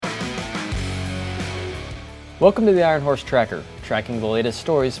Welcome to the Ironhorse Tracker, tracking the latest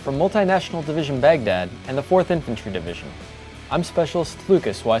stories from Multinational Division Baghdad and the 4th Infantry Division. I'm Specialist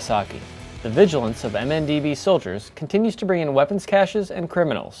Lucas Wysocki. The vigilance of MNDB soldiers continues to bring in weapons caches and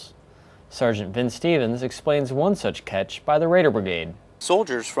criminals. Sergeant Vin Stevens explains one such catch by the Raider Brigade.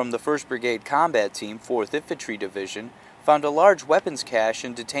 Soldiers from the 1st Brigade Combat Team, 4th Infantry Division, found a large weapons cache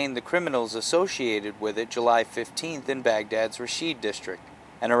and detained the criminals associated with it July 15th in Baghdad's Rashid district.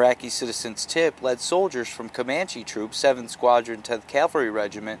 An Iraqi citizen's tip led soldiers from Comanche Troop 7th Squadron 10th Cavalry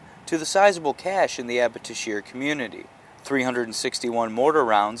Regiment to the sizable cache in the Abatashir community. 361 mortar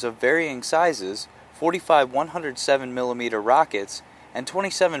rounds of varying sizes, 45 107mm rockets, and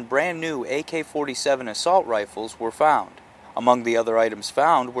 27 brand new AK-47 assault rifles were found. Among the other items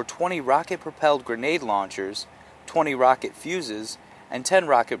found were 20 rocket-propelled grenade launchers, 20 rocket fuses, and 10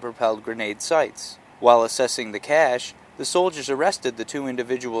 rocket-propelled grenade sights. While assessing the cache, the soldiers arrested the two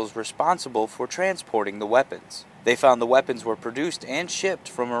individuals responsible for transporting the weapons. They found the weapons were produced and shipped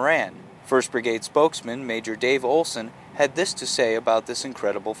from Iran. 1st Brigade spokesman Major Dave Olson had this to say about this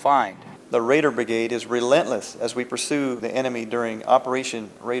incredible find. The Raider Brigade is relentless as we pursue the enemy during Operation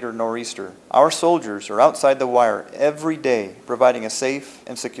Raider Nor'easter. Our soldiers are outside the wire every day, providing a safe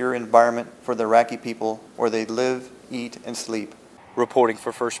and secure environment for the Iraqi people where they live, eat, and sleep. Reporting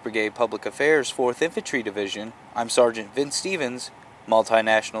for 1st Brigade Public Affairs, 4th Infantry Division, I'm Sergeant Vin Stevens,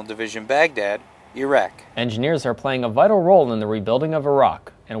 Multinational Division Baghdad, Iraq. Engineers are playing a vital role in the rebuilding of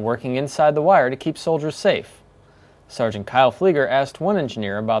Iraq and working inside the wire to keep soldiers safe. Sergeant Pflieger asked one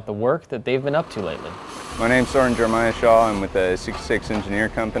engineer about the work that they've been up to lately. My name's Sergeant Jeremiah Shaw. I'm with the 66 Engineer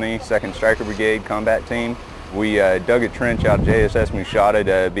Company, 2nd Stryker Brigade Combat Team. We dug a trench out of JSS Mushata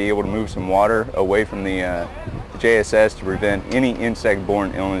to be able to move some water away from the JSS to prevent any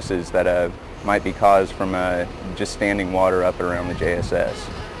insect-borne illnesses that might be caused from just standing water up and around the JSS.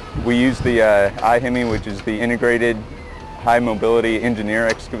 We use the IHEMI, which is the Integrated High Mobility Engineer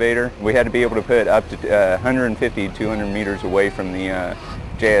Excavator. We had to be able to put up to 150 to 200 meters away from the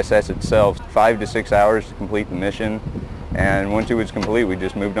JSS itself, 5 to 6 hours to complete the mission. And once it was complete, we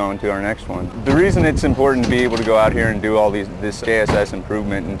just moved on to our next one. The reason it's important to be able to go out here and do all this JSS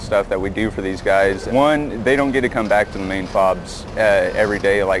improvement and stuff that we do for these guys, one, they don't get to come back to the main fobs every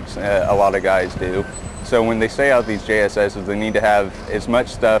day like a lot of guys do. So when they stay out these JSSs, they need to have as much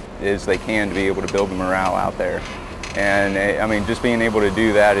stuff as they can to be able to build the morale out there. And I mean, just being able to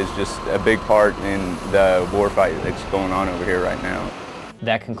do that is just a big part in the war fight that's going on over here right now.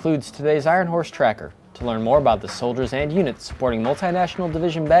 That concludes today's Ironhorse Tracker. To learn more about the soldiers and units supporting Multinational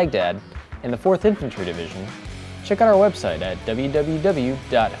Division Baghdad and the 4th Infantry Division, check out our website at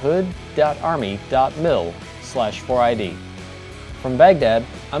www.hood.army.mil/4ID. From Baghdad,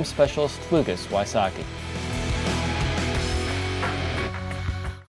 I'm Specialist Lucas Wysocki.